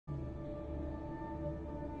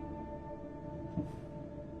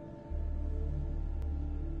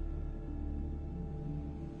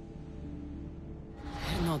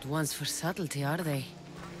not ones for subtlety, are they?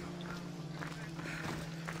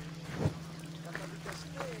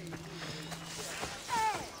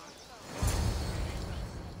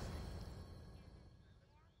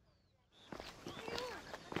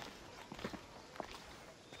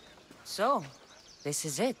 So, this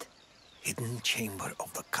is it. Hidden chamber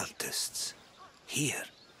of the cultists. Here,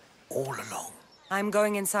 all along. I'm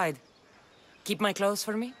going inside. Keep my clothes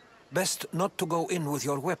for me? Best not to go in with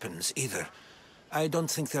your weapons, either. I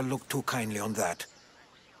don't think they'll look too kindly on that.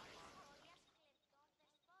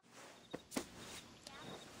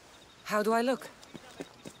 How do I look?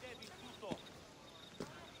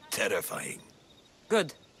 Terrifying.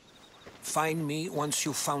 Good. Find me once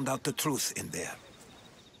you've found out the truth in there.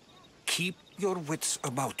 Keep your wits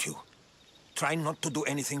about you. Try not to do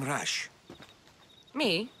anything rash.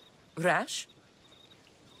 Me? Rash?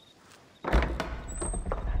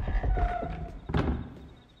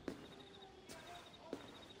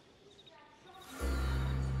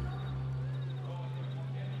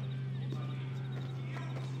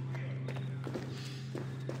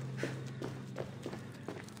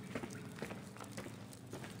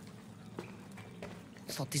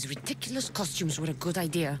 Thought these ridiculous costumes were a good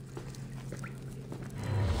idea.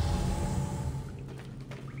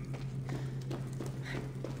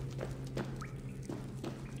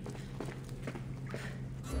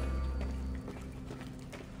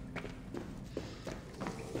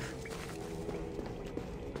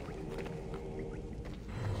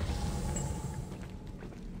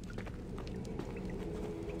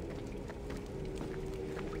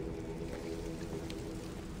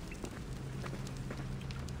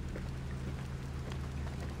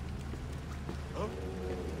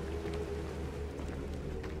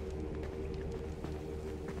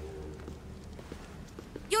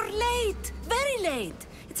 You're late! Very late!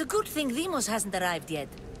 It's a good thing Deimos hasn't arrived yet.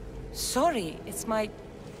 Sorry, it's my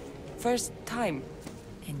first time.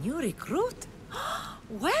 A new recruit?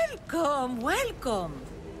 Welcome, welcome!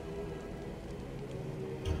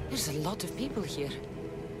 There's a lot of people here.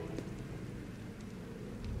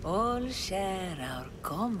 All share our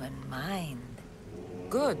common mind.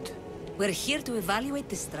 Good. We're here to evaluate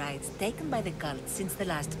the strides taken by the cult since the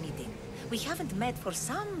last meeting. We haven't met for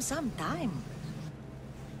some time.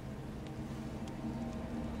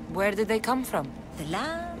 Where did they come from? The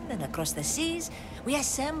land and across the seas, we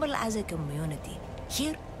assemble as a community.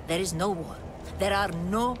 Here, there is no war. There are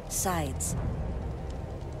no sides.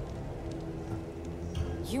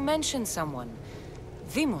 You mentioned someone.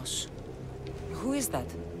 Deimos. Who is that?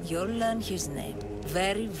 You'll learn his name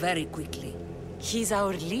very, very quickly. He's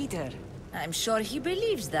our leader. I'm sure he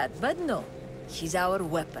believes that, but no. He's our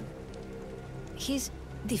weapon. He's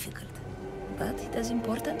difficult, but he does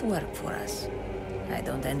important work for us. I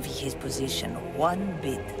don't envy his position one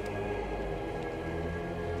bit.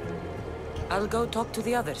 I'll go talk to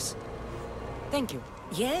the others. Thank you.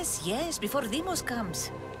 Yes, yes, before Deimos comes.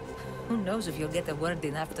 Who knows if you'll get a word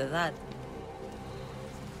in after that.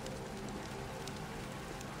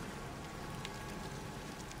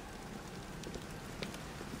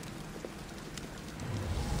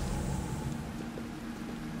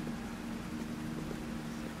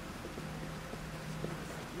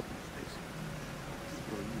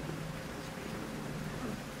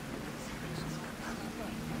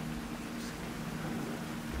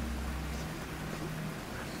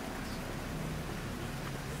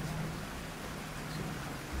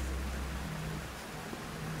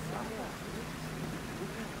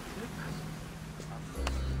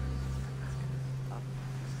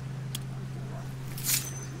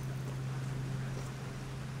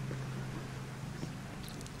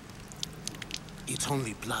 It's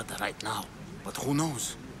only blood right now, but who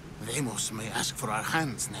knows? Deimos may ask for our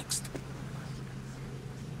hands next.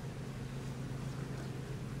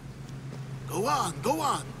 Go on, go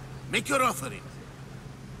on! Make your offering!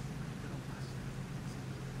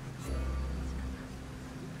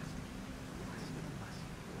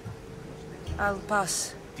 I'll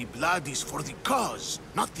pass. The blood is for the cause,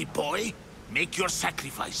 not the boy. Make your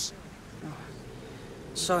sacrifice.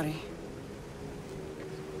 Sorry.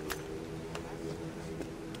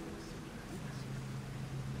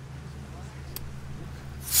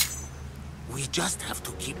 We just have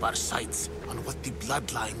to keep our sights on what the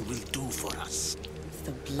bloodline will do for us.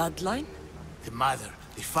 The bloodline? The mother,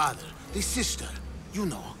 the father, the sister. You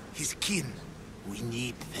know, his kin. We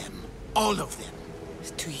need them. All of them.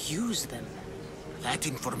 To use them. That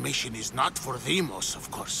information is not for Deimos,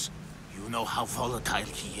 of course. You know how volatile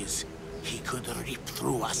he is. He could rip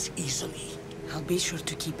through us easily. I'll be sure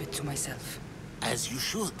to keep it to myself. As you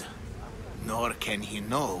should. Nor can he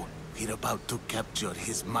know we're about to capture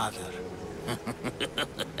his mother.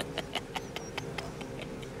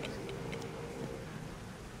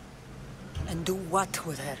 And do what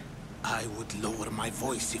with her? I would lower my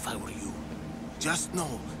voice if I were you. Just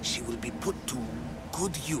know she will be put to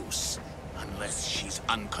good use, unless she's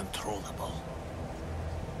uncontrollable.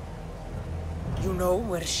 You know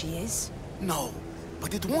where she is? No,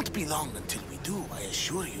 but it won't be long until we do, I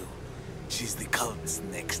assure you. She's the cult's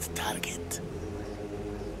next target.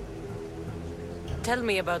 Tell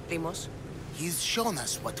me about Deimos. He's shown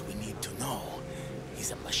us what we need to know.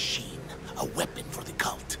 He's a machine, a weapon for the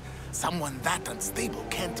cult. Someone that unstable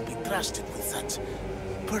can't be trusted with such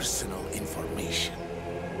personal information.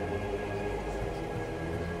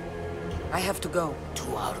 I have to go.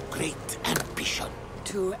 To our great ambition.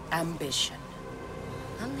 To ambition.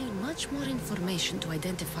 I'll need much more information to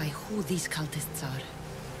identify who these cultists are.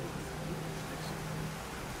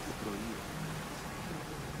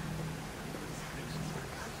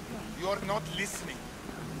 You're not listening.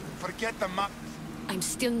 Forget the map. I'm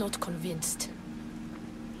still not convinced.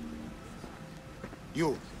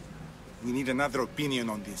 You. We need another opinion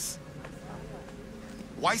on this.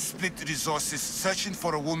 Why split resources searching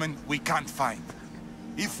for a woman we can't find?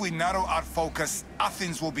 If we narrow our focus,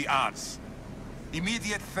 Athens will be ours.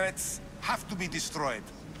 Immediate threats have to be destroyed.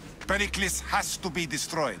 Pericles has to be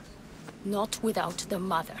destroyed. Not without the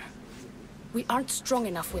mother. We aren't strong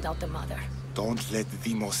enough without the mother. Don't let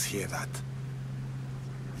Deimos hear that.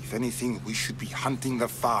 If anything, we should be hunting the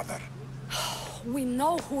father. We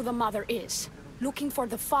know who the mother is. Looking for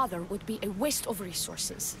the father would be a waste of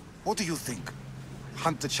resources. What do you think?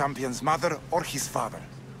 Hunt the champion's mother or his father?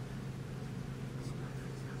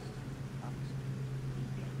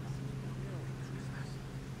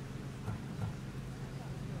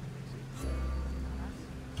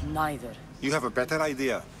 Neither. You have a better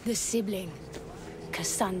idea. The sibling,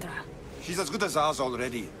 Kassandra. She's as good as ours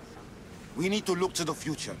already. We need to look to the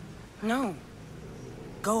future. No.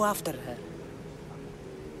 Go after her.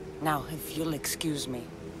 Now, if you'll excuse me.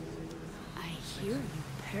 I hear you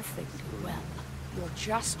perfectly well. You're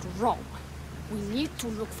just wrong. We need to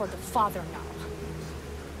look for the father now.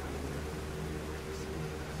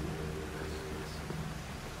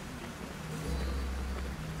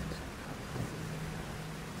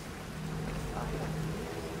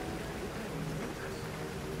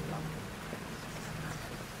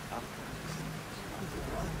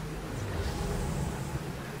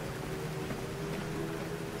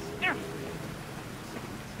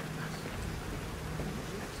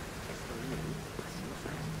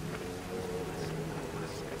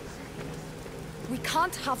 We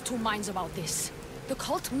can't have two minds about this. The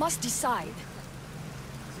cult must decide.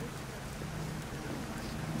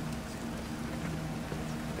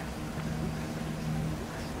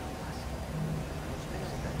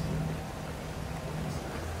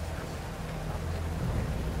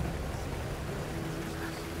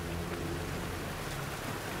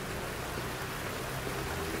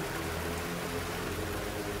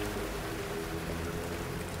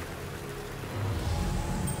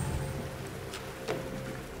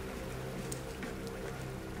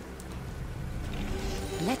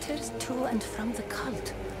 Letters to and from the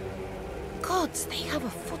cult. Gods, they have a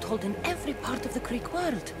foothold in every part of the Greek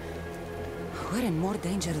world. We're in more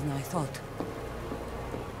danger than I thought.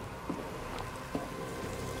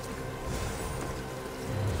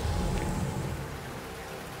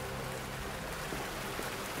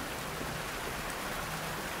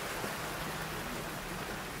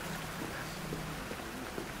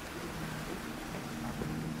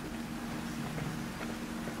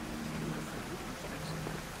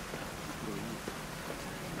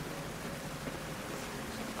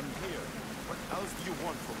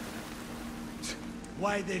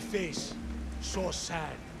 Why they face so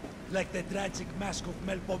sad, like the tragic mask of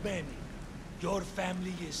Melpomene. Your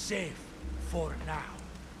family is safe for now.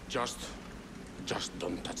 Just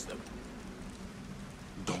don't touch them.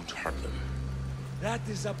 Don't hurt them. That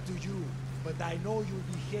is up to you, but I know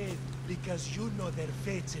you'll behave because you know their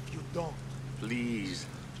fates if you don't. Please,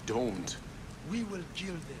 don't. We will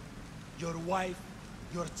kill them. Your wife,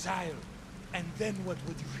 your child, and then what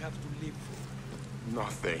would you have to live for?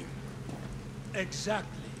 Nothing. Exactly.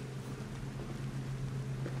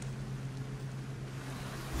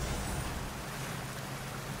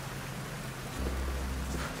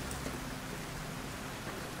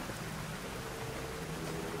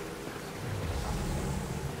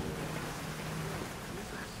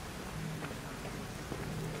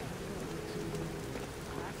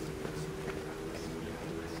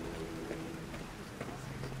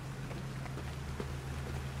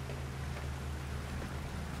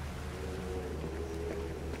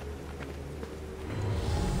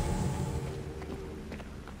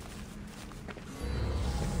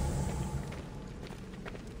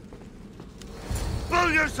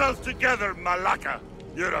 Pull yourself together, Malaka!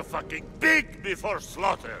 You're a fucking pig before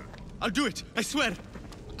slaughter! I'll do it, I swear!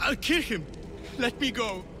 I'll kill him! Let me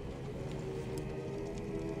go!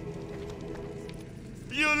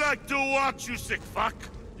 You like to watch, you sick fuck?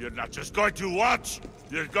 You're not just going to watch,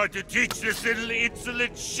 you're going to teach this little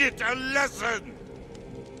insolent shit a lesson!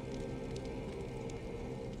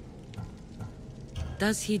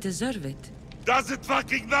 Does he deserve it? Does it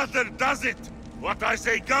fucking matter, does it? What I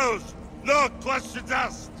say goes! No questions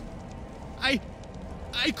asked! I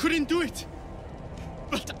couldn't do it!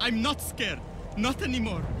 But I'm not scared. Not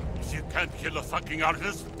anymore. If you can't kill a fucking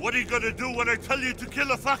artist, what are you gonna do when I tell you to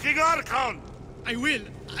kill a fucking Archon? I will!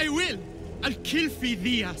 I'll kill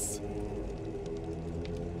Phidias!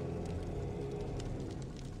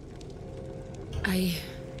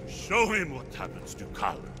 Show him what happens to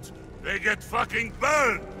cowards. They get fucking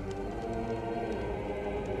burned!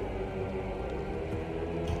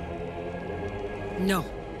 No.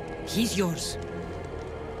 He's yours.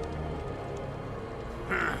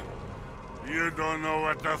 You don't know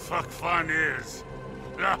what the fuck fun is.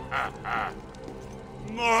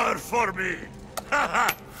 More for me!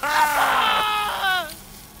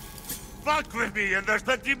 Fuck with me, and there's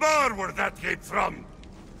plenty more where that came from!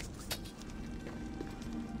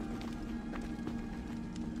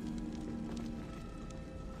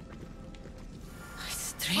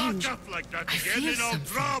 Strange. Fuck up like that I again feel and I'll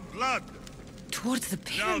something. draw blood! Towards the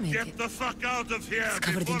pyramid. Now get the fuck out of here It's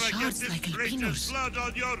covered in before I get shards this like traitor's albinos. blood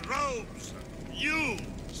on your robes! You!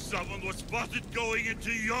 Someone was spotted going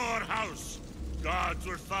into your house! Guards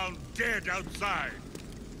were found dead outside!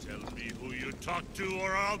 Tell me who you talked to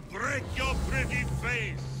or I'll break your pretty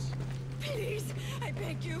face! Please, I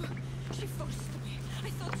beg you. She forced me. I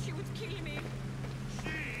thought she would kill me. She?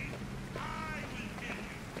 I will kill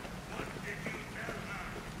you! What did you tell her?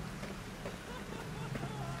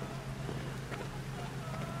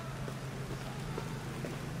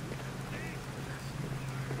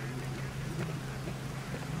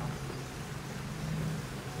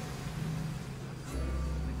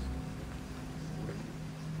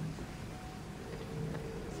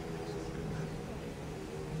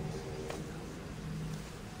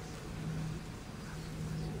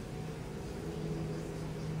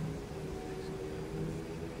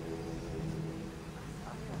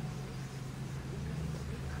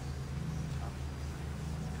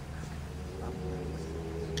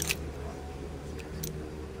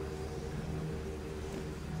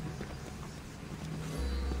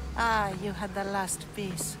 Ah, you had the last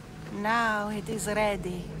piece. Now it is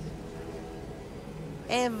ready.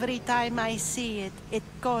 Every time I see it, it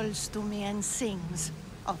calls to me and sings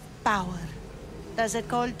of power. Does it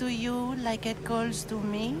call to you like it calls to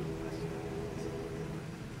me?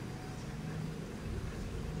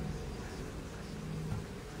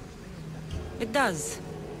 It does.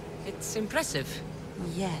 It's impressive.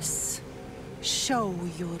 Yes. Show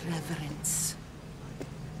your reverence.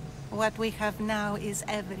 What we have now is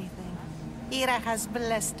everything. Ira has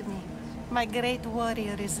blessed me. My great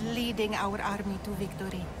warrior is leading our army to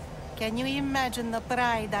victory. Can you imagine the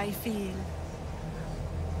pride I feel?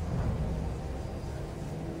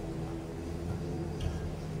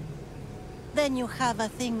 Then you have a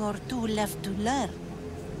thing or two left to learn.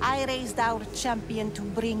 I raised our champion to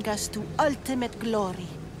bring us to ultimate glory.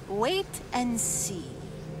 Wait and see.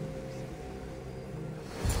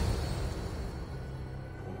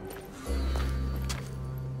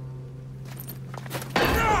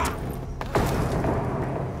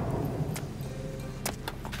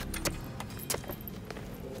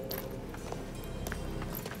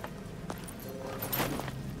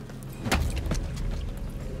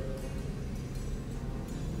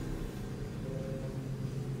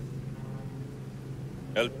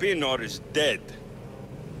 Elpinor is dead.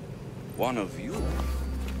 One of you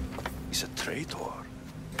is a traitor.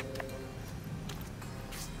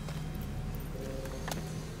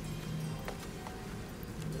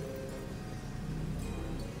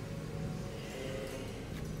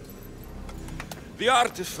 The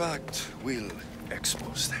artifact will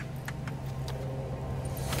expose them.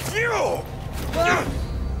 You!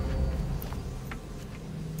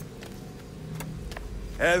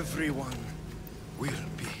 Everyone will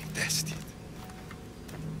be tested.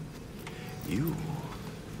 You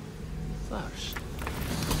first.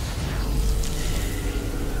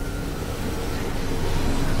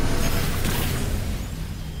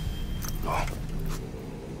 Go.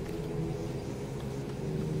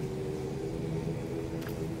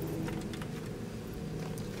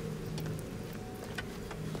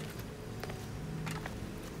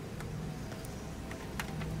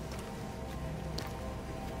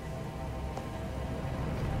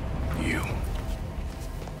 You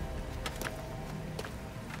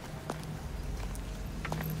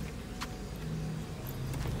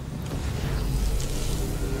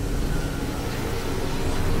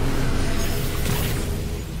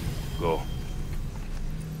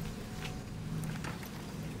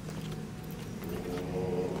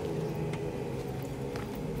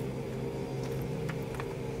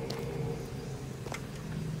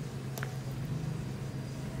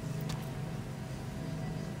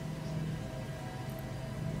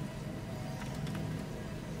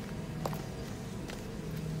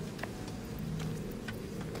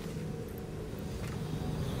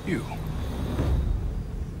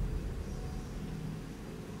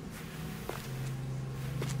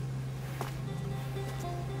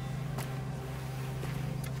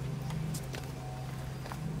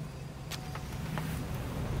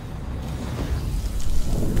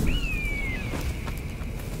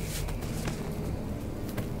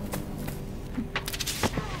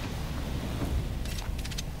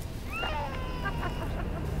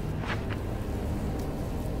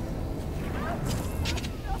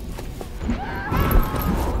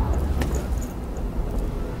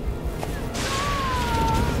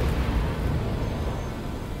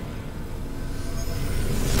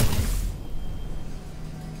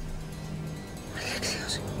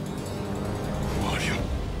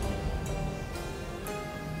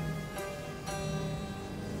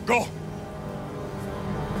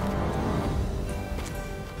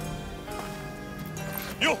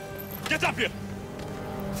Get up here!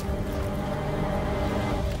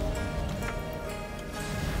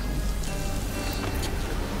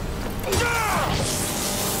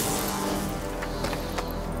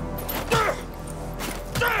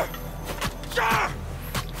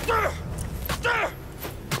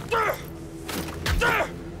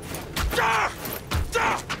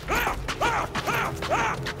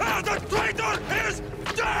 The traitor is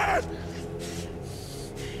dead!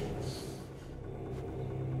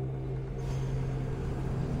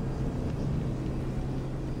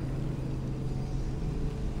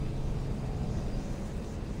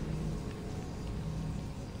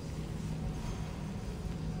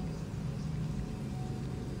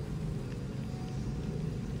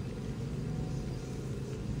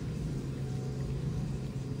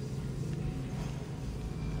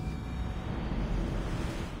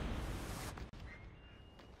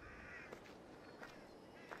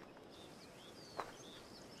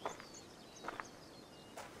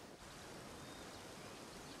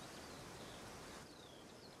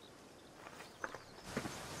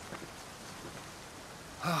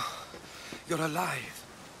 You're alive.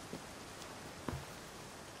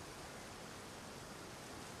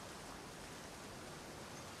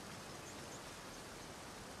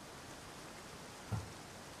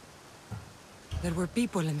 There were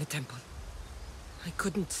people in the temple. I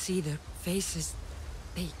couldn't see their faces.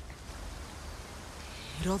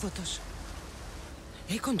 Herodotus.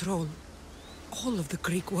 They control all of the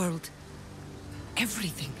Greek world.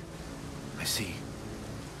 Everything. I see.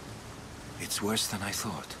 It's worse than I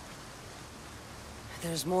thought.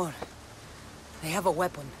 There's more. They have a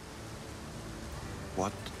weapon.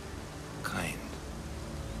 What kind?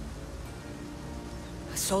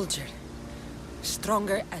 A soldier.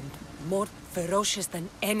 Stronger and more ferocious than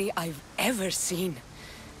any I've ever seen.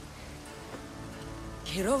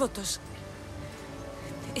 Herodotus.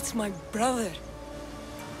 It's my brother.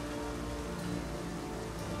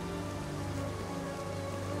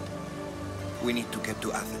 We need to get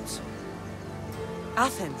to Athens.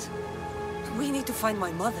 Athens? We need to find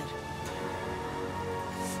my mother.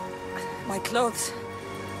 My clothes.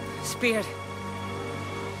 Spear.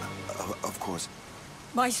 Of course.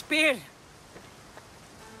 My spear!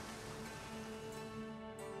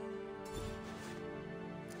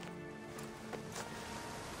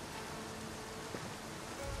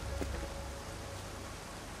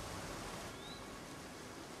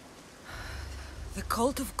 The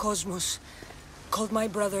Cult of Kosmos called my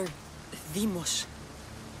brother Deimos.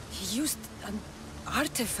 He used an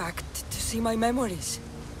artifact to see my memories.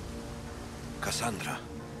 Kassandra,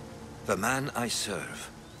 the man I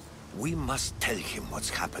serve. We must tell him what's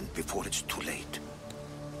happened before it's too late.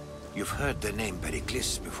 You've heard the name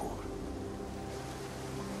Pericles before.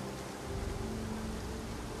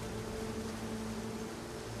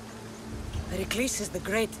 Pericles is the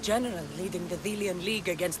great general leading the Delian League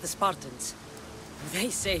against the Spartans. They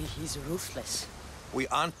say he's ruthless. We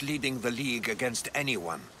aren't leading the League against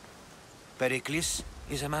anyone. Pericles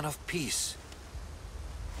is a man of peace.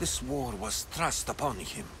 This war was thrust upon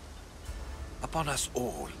him. Upon us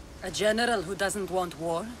all. A general who doesn't want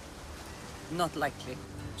war? Not likely.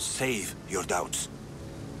 Save your doubts.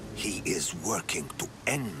 He is working to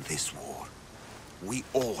end this war. We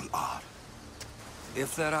all are.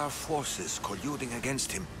 If there are forces colluding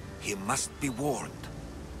against him, he must be warned.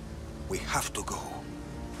 We have to go.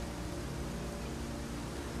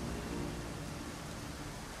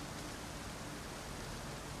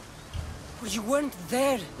 You weren't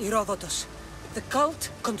there, Herodotus. The cult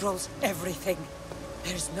controls everything.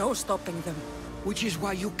 There's no stopping them. Which is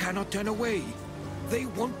why you cannot turn away. They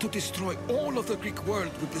want to destroy all of the Greek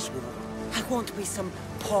world with this war. I won't be some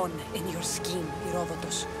pawn in your scheme,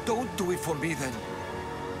 Herodotus. Don't do it for me then.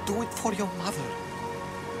 Do it for your mother.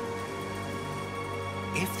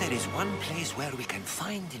 If there is one place where we can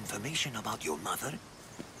find information about your mother,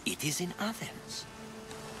 it is in Athens.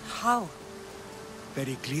 How?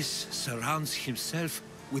 Pericles surrounds himself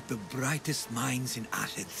with the brightest minds in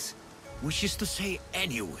Athens. Which is to say,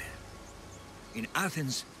 anywhere. In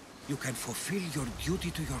Athens, you can fulfill your duty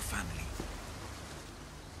to your family.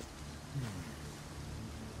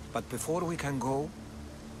 But before we can go,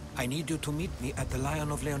 I need you to meet me at the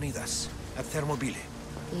Lion of Leonidas, at Thermopylae.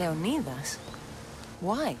 Leonidas?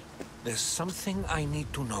 Why? There's something I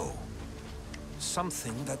need to know.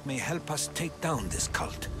 Something that may help us take down this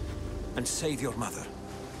cult and save your mother.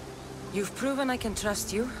 You've proven I can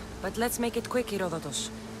trust you, but let's make it quick, Herodotus.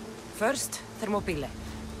 First, Thermopylae.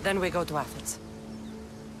 Then we go to Athens.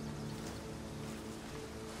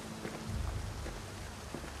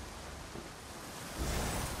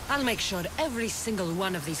 I'll make sure every single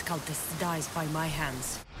one of these cultists dies by my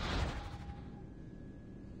hands.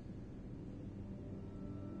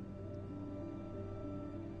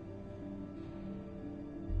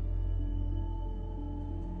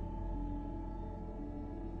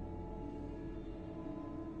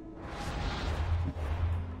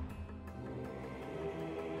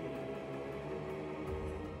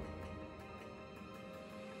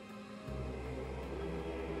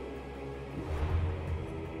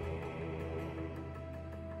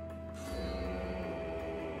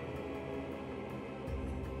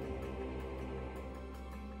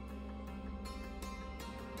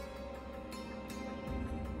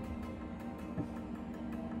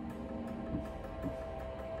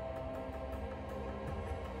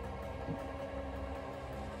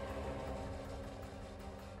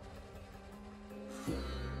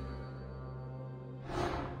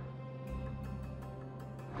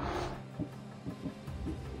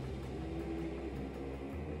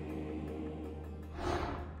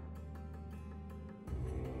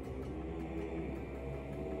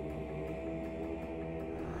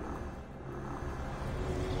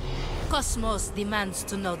 Kosmos demands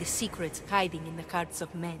to know the secrets hiding in the hearts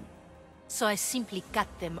of men. So I simply cut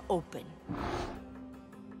them open.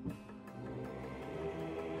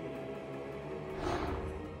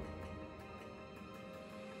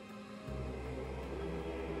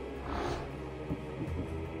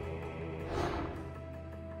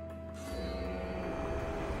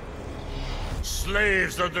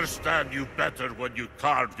 Slaves understand you better when you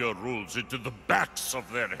carve your rules into the backs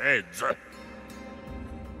of their heads.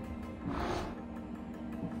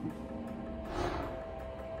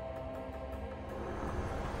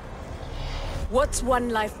 What's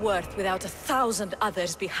one life worth without 1,000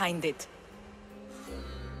 others behind it?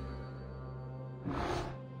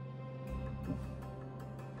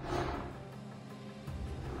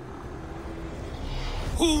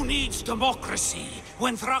 Who needs democracy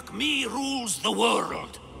when Thrakmi rules the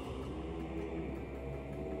world?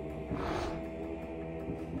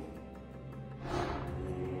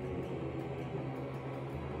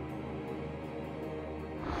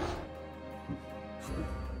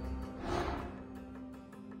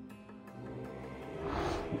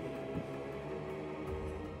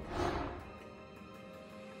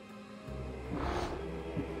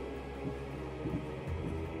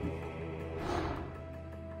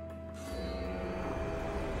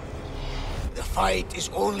 The fight is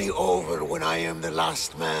only over when I am the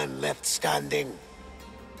last man left standing.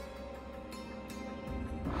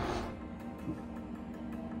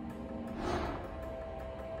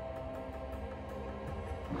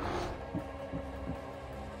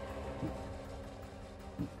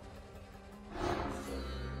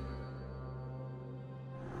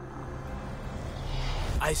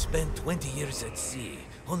 I spent 20 years at sea,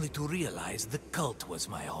 only to realize the cult was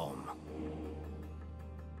my home.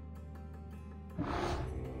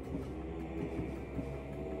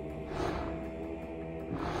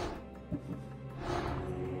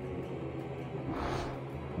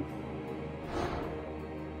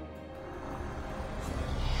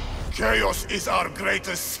 Chaos is our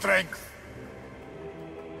greatest strength.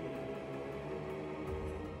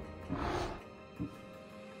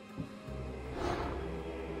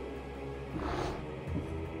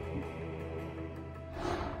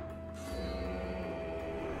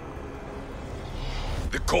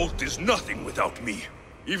 The cult is nothing without me.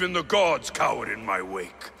 Even the gods cower in my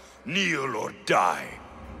wake. Kneel or die.